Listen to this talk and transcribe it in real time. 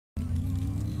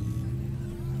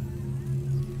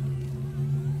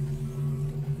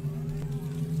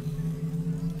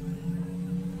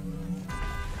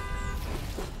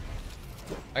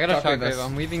I got a shockwave.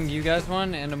 I'm weaving you guys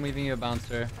one, and I'm weaving you a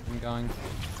bouncer. I'm going.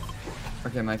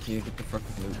 Okay, Mikey, you get the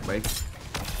fucking loot. Wait.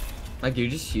 Like, you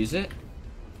just use it?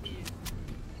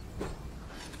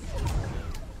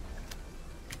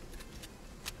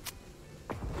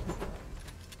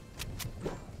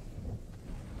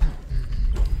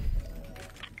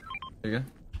 There you go.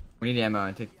 We need the ammo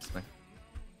and take this way.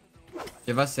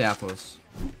 Give us the apples.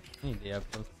 I need the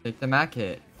apples. Take the Mac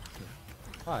hit.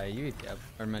 Why? You eat the apple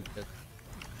or med kit.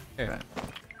 Here. Right.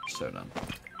 So dumb.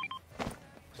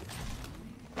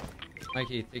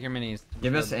 Mikey, take your minis.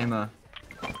 Give us ammo.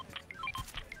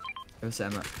 Give us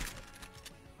ammo.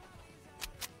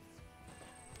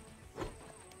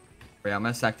 Wait, I'm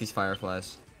gonna sack these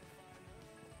fireflies.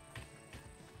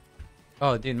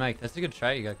 Oh, dude, Mike, that's a good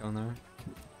try you got going there.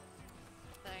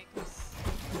 Thanks.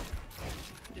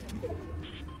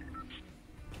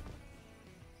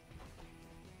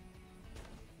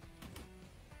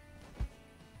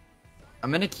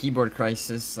 I'm in a keyboard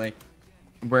crisis, like,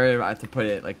 where I have to put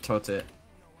it, like, tilt it.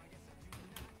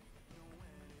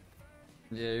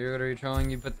 Yeah, you're literally trolling.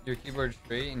 You put your keyboard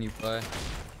straight and you play.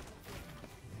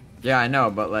 Yeah, I know,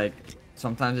 but, like,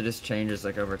 sometimes it just changes,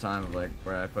 like, over time of, like,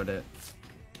 where I put it.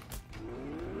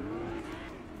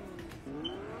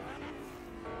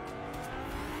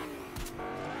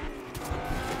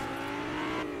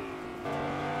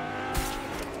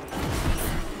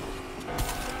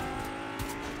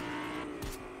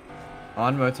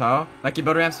 On motel. Mikey,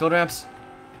 build ramps, build ramps.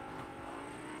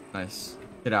 Nice.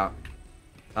 Get out.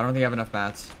 I don't think I have enough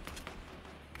mats.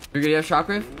 You gonna have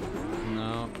shockwave?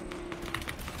 No.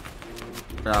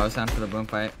 Bro, I was down for the boom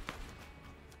fight.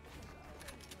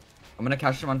 I'm gonna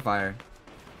catch them on fire.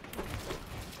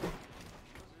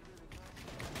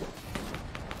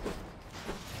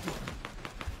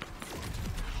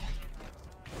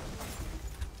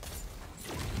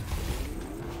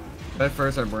 But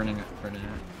first are burning it.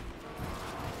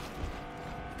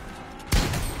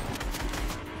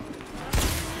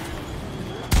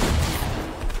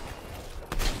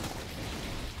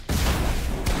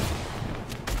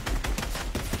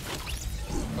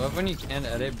 I love when you can't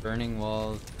edit burning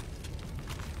walls.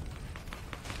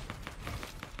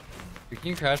 Can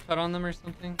you crash pad on them or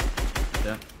something?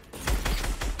 Yeah.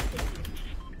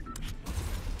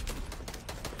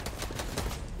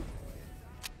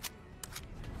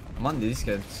 I'm on these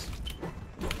kids.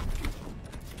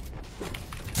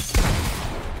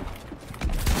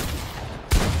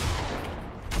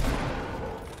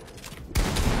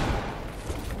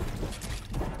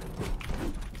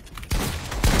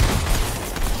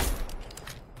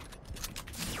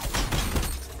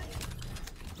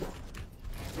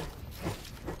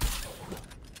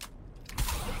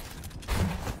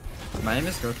 My name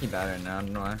is Rookie Batter now, I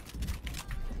don't know why.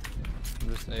 I'm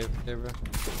just AFK, bro.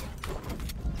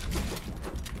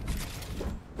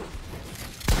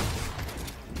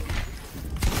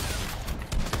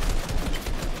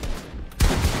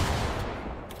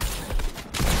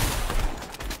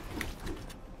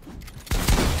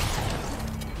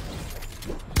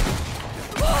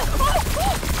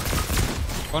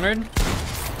 $100.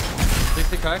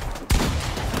 60 crack.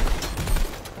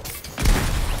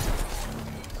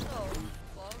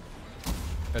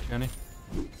 Got you, honey.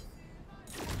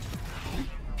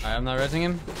 Alright, I'm not resing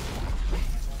him.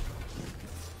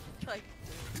 Like,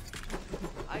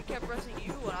 I kept pressing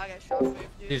you when I got shockwave,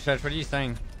 dude. Dude, Stretch, what are you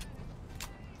saying?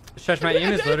 Stretch, my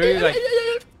aim is literally like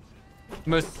the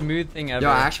most smooth thing ever. Yo,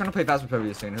 I actually want to play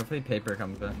Phasmophobia soon. Hopefully paper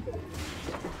comes back.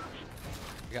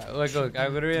 Yeah, look, I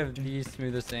literally have the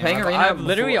smoothest aim. Playing Arena I've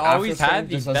literally before- always after had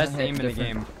the stream just best doesn't aim hit in the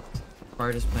game.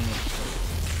 Or just playing it.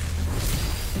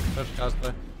 Stretch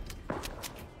cosplay.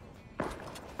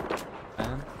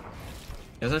 Man.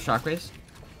 Is that shockwaves?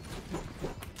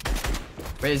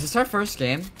 Wait, is this our first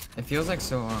game? It feels like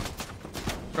so long.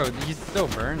 Bro, he's still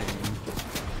burning.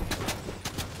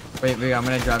 Wait, I'm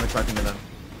gonna drive a truck into them.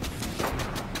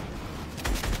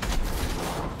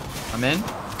 I'm in.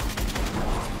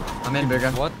 I'm in,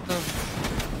 bigger. What the?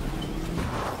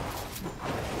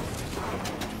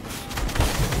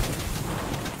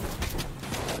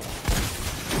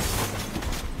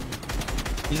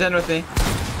 He's in with me.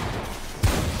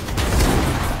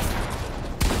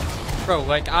 Bro,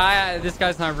 like this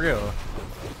guy's not real.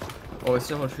 Oh, it's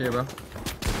still hold tree, bro.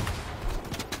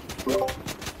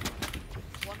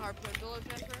 One harpoon village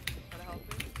enter. Gotta help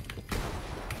you.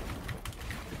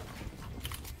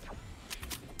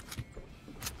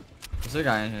 There's a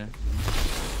guy in here.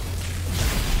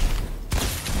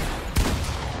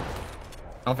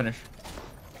 Don't finish.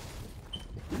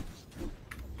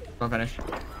 Don't finish.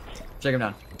 Shake him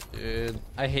down. Dude,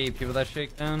 I hate people that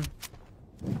shake down.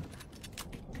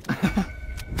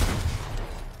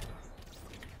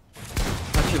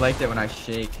 liked it when I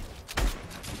shake.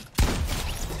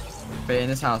 Wait, in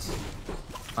this house.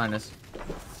 Find us.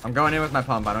 I'm going in with my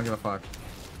pump. I don't give a fuck.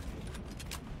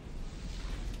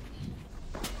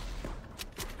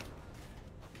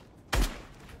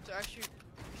 So actually,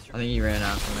 I think he ran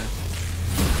after me.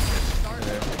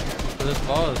 start. So this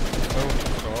ball is so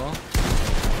control.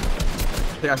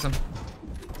 Pickaxe him.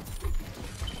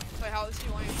 Wait, how is he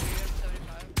wanting to be at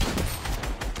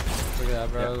 75? Look at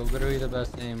that, bro. Yeah. Literally the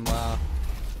best name. Wow.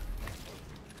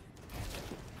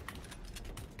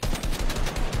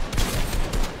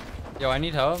 Yo, I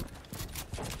need help.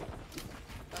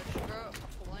 Just grow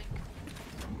blank.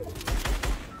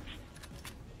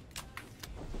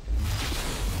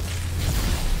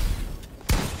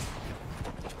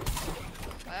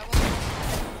 I have one.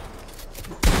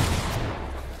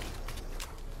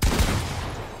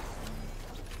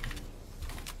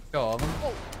 Go, all of them.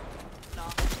 Oh! Nah.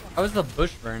 How was the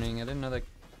bush burning? I didn't know that.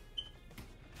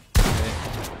 Okay.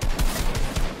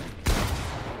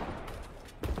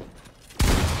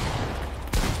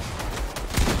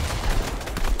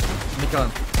 Let me kill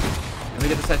him. Let me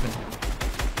get the siphon.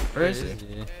 Where is he? Okay,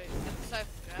 get the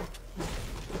siphon, yeah?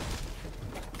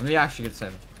 Let me actually get the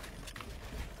siphon.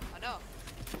 I know.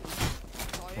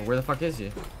 Well, where the fuck is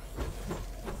he?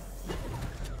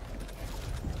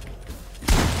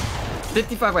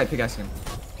 55 white pickaxe him.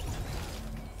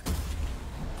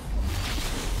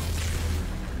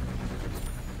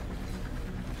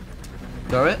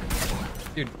 Throw it.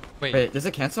 Dude, wait. Wait, does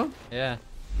it cancel? Yeah.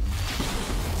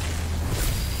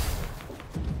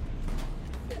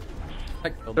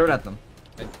 Heck, Throw it at them.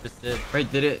 I just did.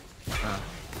 Wait, did it?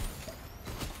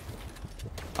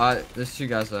 There's 2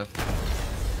 guys left.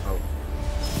 Oh.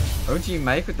 OG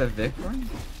Mike with the Vic one?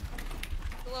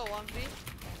 A little 1v.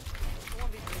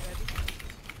 1v3,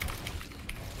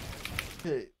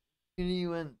 baby. Okay.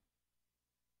 You went.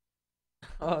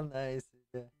 Oh, nice.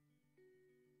 Yeah.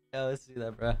 Yeah, let's do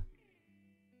that, bro.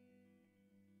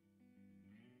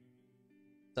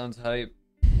 Sounds hype.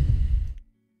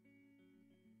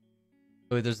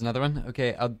 Oh, wait, there's another one?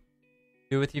 Okay, I'll do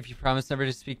it with you if you promise never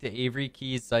to speak to Avery,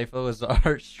 Keys, Zypho, Lazar,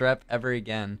 Strep ever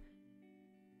again.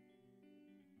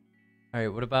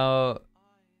 Alright, what about...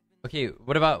 Okay,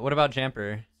 what about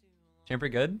Jamper? Jamper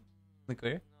good? In the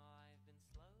clear?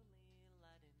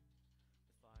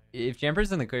 If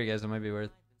Jamper's in the clear, guys, it might be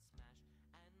worth...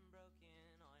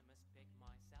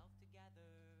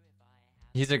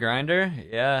 He's a grinder?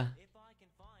 Yeah.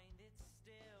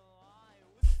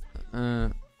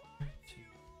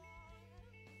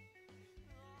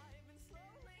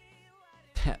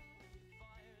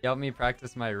 Help me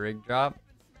practice my rig drop.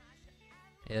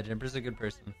 Yeah, Jumper's a good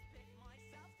person.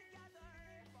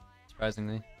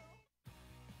 Surprisingly.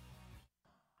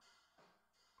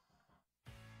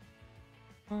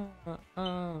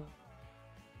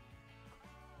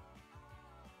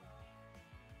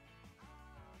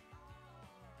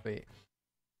 Wait.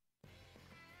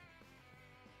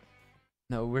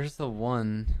 No, where's the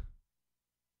one?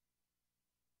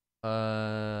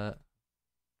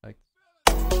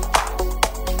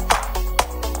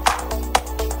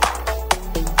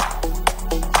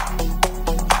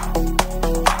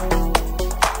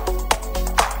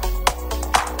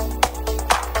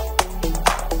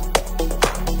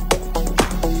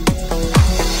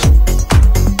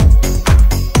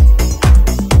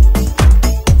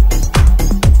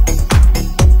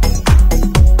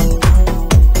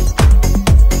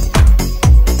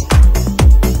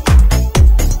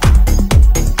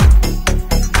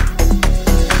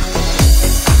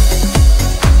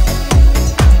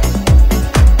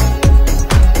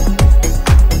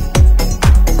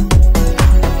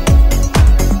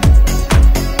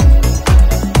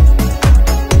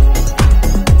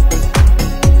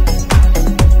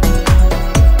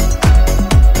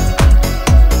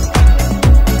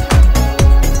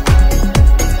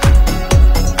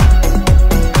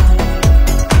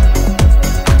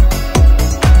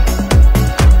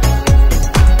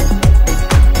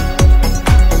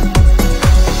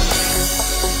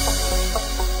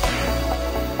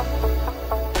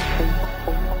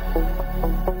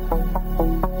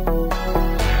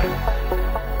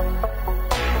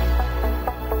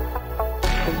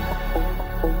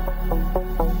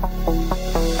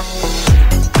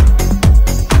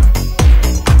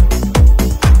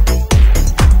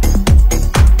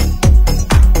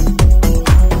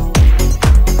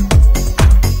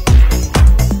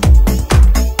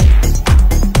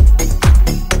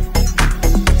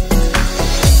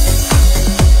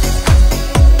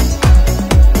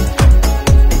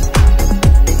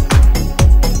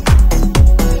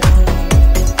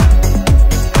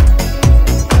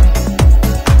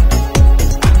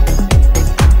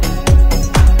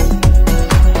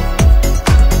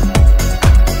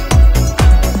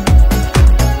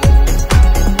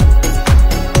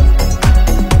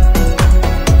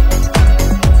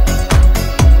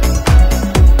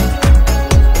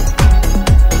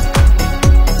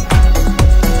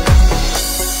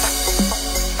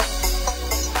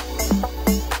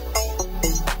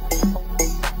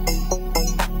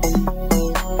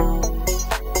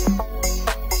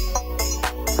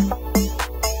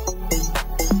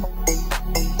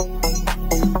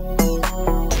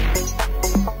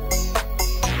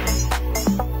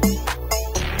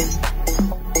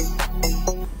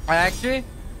 Actually,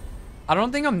 I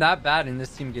don't think I'm that bad in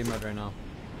this team game mode right now.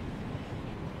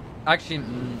 Actually,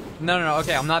 no.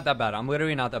 Okay, I'm not that bad. I'm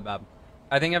literally not that bad.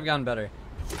 I think I've gotten better.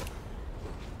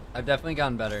 I've definitely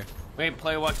gotten better. Wait,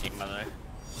 play what game, by the way?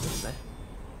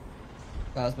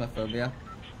 Phasmophobia.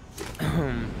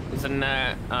 Isn't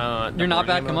that You're not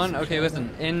bad. Come on. Okay,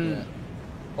 listen. In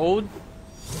old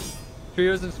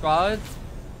trios and squads,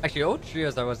 actually, old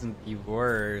trios I wasn't the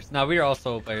worst. No, we were all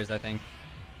solo players, I think.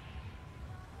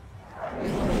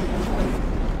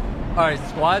 Alright,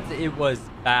 squads, it was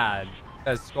bad.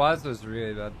 Because squads was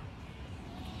really bad.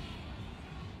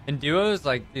 And duos,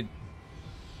 like, dude,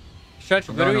 Stretch,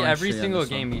 literally every single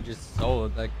game you just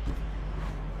sold. Like,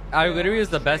 I literally was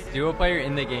the best duo player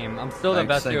in the game. I'm still the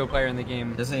best duo player in the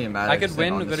game. Doesn't even matter. I could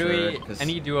win literally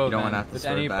any duo event with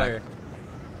any player.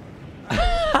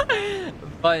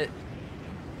 But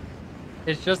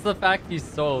it's just the fact he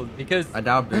sold because I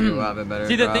doubt Boo will have a better.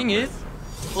 See, the thing is,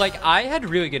 like, I had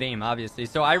really good aim, obviously,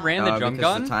 so I ran the drum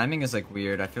gun. The timing is like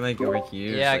weird. I feel like over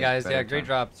here. Yeah, like, guys. Yeah, great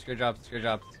drops. Great drops. Great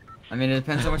drops. I mean, it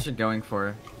depends on what you're going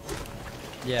for.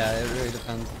 Yeah, it really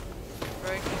depends.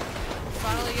 Bro, you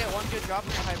finally get one good drop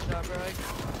in your hype up, bro. Like,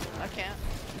 I can't.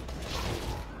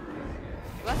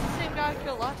 That's the same guy who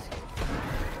killed last game.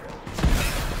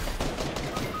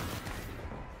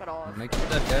 Got all of Make it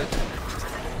dead, guys.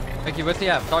 Mickey, what's he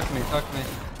have? Talk to me. Talk to me.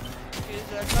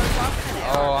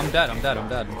 Oh, I'm dead. I'm dead. I'm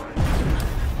dead.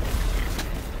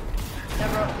 Yeah,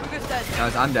 bro. Luga's dead.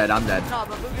 Guys, I'm dead. I'm dead. No,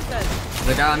 but Luga's dead.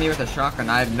 The guy on me with a shotgun.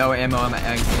 I have no ammo in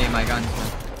my gun.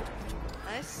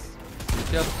 Nice. You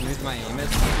see how smooth my aim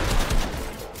is?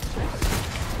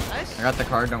 Nice. I got the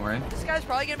card. Don't worry. This guy's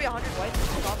probably gonna be 100 whites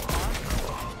if he drops on.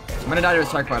 I'm gonna die to a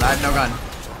shark bot. I have no gun.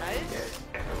 Nice.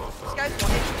 This guy's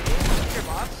 1 HP. Hit your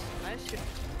box. Nice. Good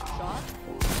shot.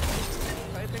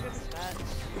 Probably pick up his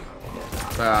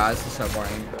stats. Bro, this is so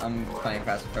boring. I'm playing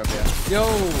Phasmophobia. Yo,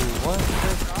 what?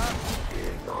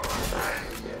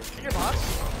 In your box.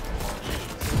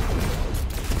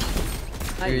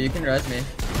 Dude, you can res me.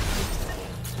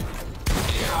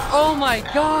 Oh my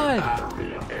god!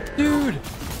 Dude!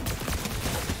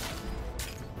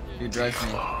 Dude, res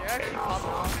me. You're actually popping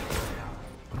off.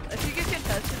 If you get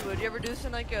contested, would you ever do this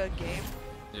in like a game?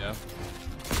 Yeah.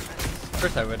 Of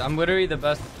course I would. I'm literally the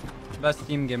best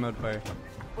team game mode player.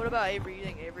 What about Avery? You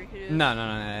think Avery could do this? No,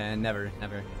 never.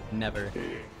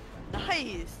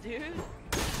 Nice, dude.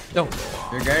 Yo.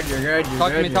 You're good. You're good. You're Talk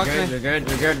to good. me, You're talk to good. me. You're good.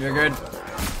 You're good. You're good.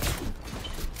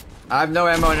 I have no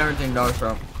ammo and everything, dog,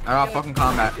 bro. I got fucking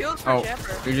combat. Oh,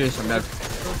 GG's, I'm dead.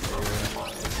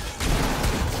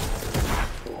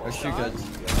 Oh, shoot, good.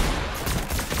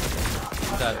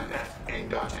 Dead.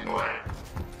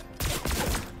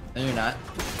 No, you're not.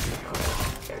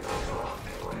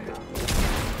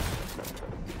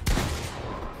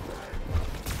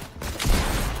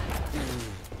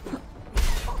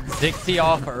 Dixie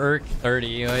off Urk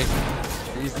 30. Like,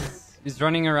 he's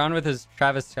running around with his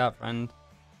Travis Scott friend.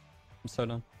 I'm so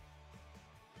done.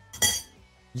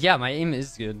 Yeah, my aim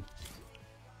is good.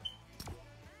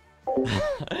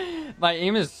 My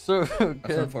aim is so good.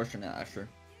 That's unfortunate, Asher.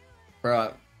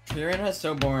 Bro, Tyrion is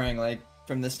so boring, like,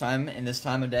 from this time, in this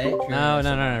time of day. No.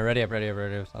 Ready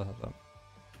up. Stop.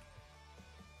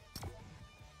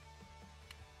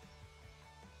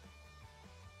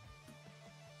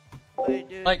 Wait,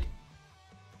 dude. Like,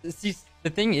 see, the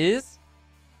thing is,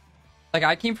 like,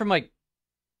 I came from, like,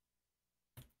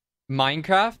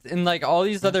 Minecraft, and, like, all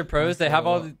these other pros, they have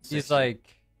all these,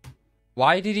 like,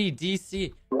 why did he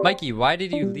DC? Mikey, why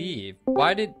did you leave?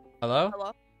 Why did... Hello?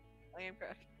 Hello? My game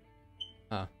crashed.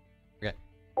 Oh, okay.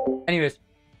 Anyways,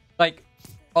 like,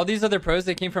 all these other pros,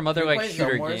 they came from other, like,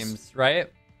 shooter games,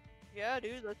 right? Yeah,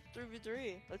 dude, let's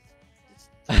 3v3. Let's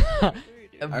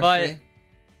 3v3, dude. But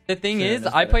the thing is,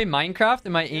 I play Minecraft,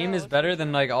 and my aim is better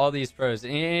than, like, all these pros.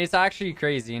 And it's actually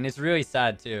crazy, and it's really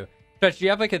sad, too. Stretch, you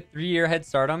have, like, a 3-year head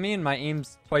start on me, and my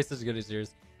aim's twice as good as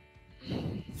yours.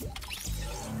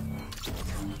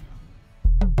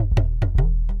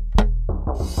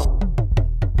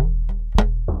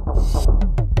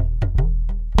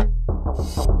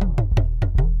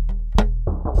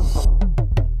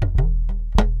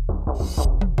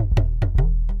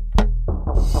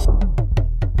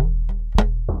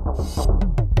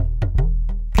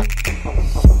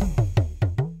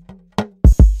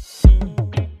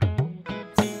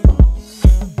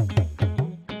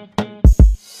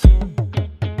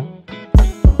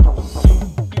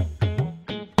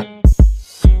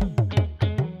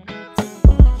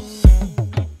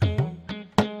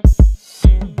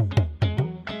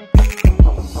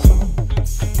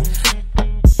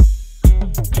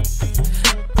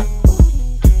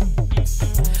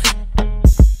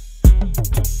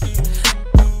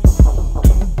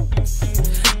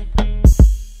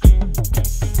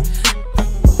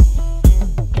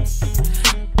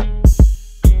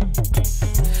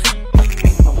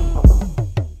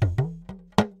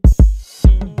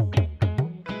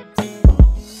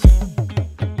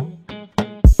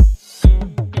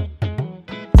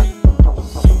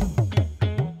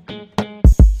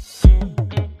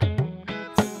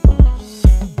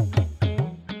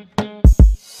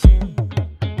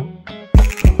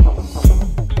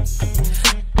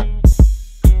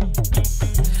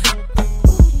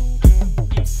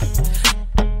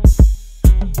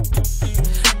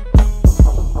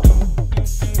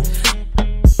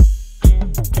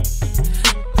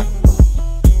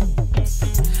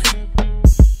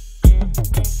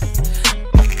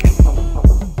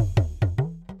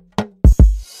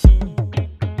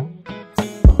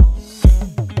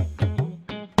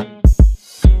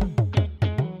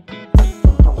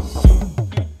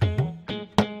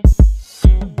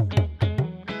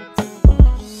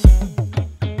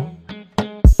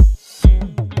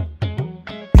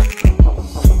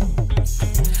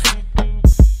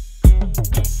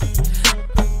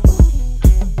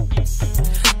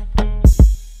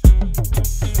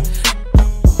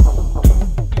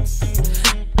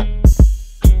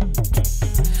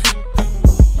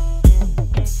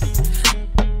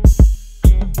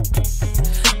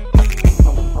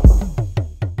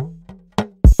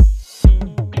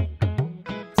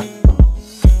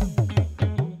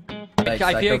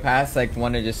 I feel psychopaths like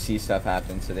want to just see stuff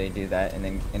happen, so they do that and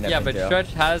then end up yeah, in but jail.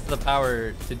 Stretch has the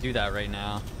power to do that right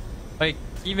now. Like,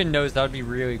 he even knows that would be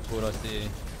really cool to see.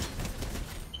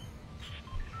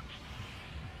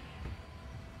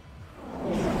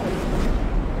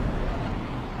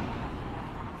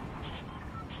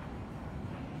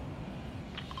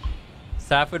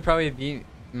 Saf would probably be.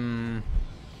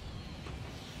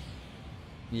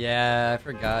 Yeah, I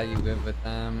forgot you live with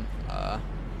them.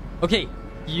 Okay,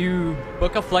 you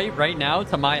book a flight right now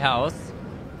to my house,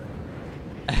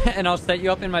 and I'll set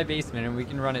you up in my basement, and we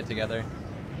can run it together,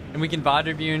 and we can VOD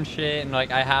review and shit. And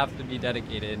like, I have to be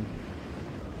dedicated.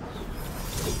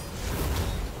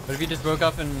 But if you just woke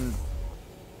up and,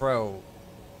 bro,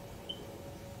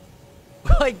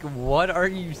 like, what are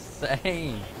you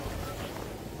saying?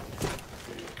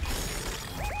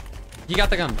 You got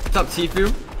the gun. What's up,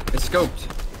 Tifu? It's scoped.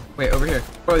 Wait, over here.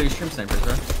 Bro, these shrimp snipers,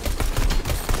 bro.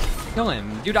 Kill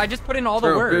him. Dude, I just put in all the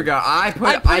Bro, work. Booga, I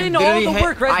put in all the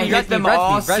work. I hit them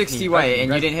all 60 way,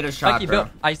 and you didn't hit a shot, Mikey, bro.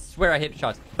 Bill, I swear I hit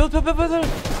shots. Build. Oh,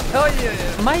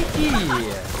 yeah. Mikey.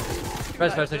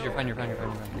 Rest, you're fine.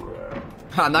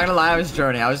 I'm not gonna lie, I was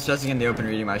droning. I was just in the open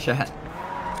reading my chat.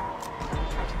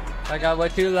 I got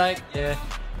what you like, yeah.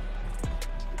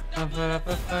 I'll put up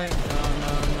a fight.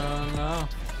 No.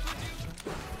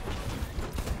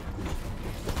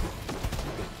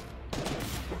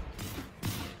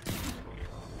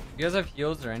 You guys have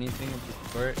heals or anything of the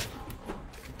sort?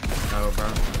 No, bro.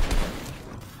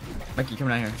 Mikey, come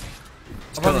down here.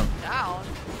 Let's kill them. Down.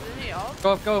 Isn't he up?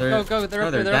 Go. They're up there.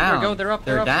 They're down. They're up.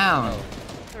 They're down.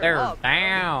 They're up, bro.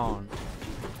 down.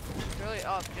 They're really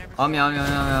up. On me.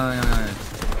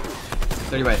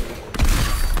 30 way.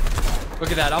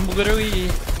 Look at that. I'm literally.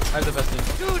 I have the best team.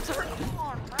 Dude, they're on me,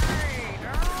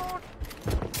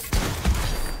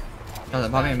 dude. No,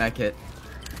 pop me a med kit.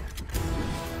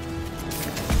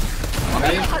 On me.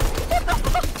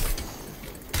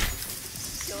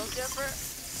 Kill him, Jennifer.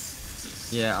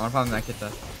 Yeah, I wanna pop a med kit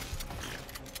though.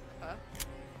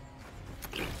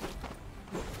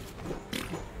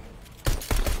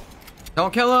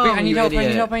 Don't kill him! Wait, I need you help.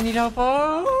 idiot. I need help.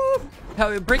 Oh!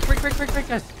 Break,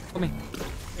 guys. Come here.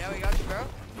 Yeah, we got you, bro.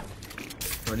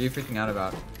 What are you freaking out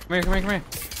about? Come here.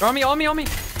 They're on me.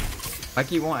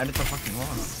 Mikey won't edit the fucking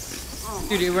vlog.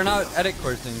 Dude, we're not edit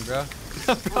coursing, bro.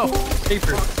 Bro,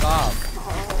 paper, stop.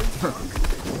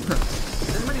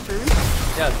 Is anybody streaming?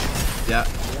 Yes. Yeah.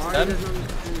 Why Ed? does nobody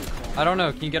stream? I don't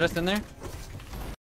know. Can you get us in there?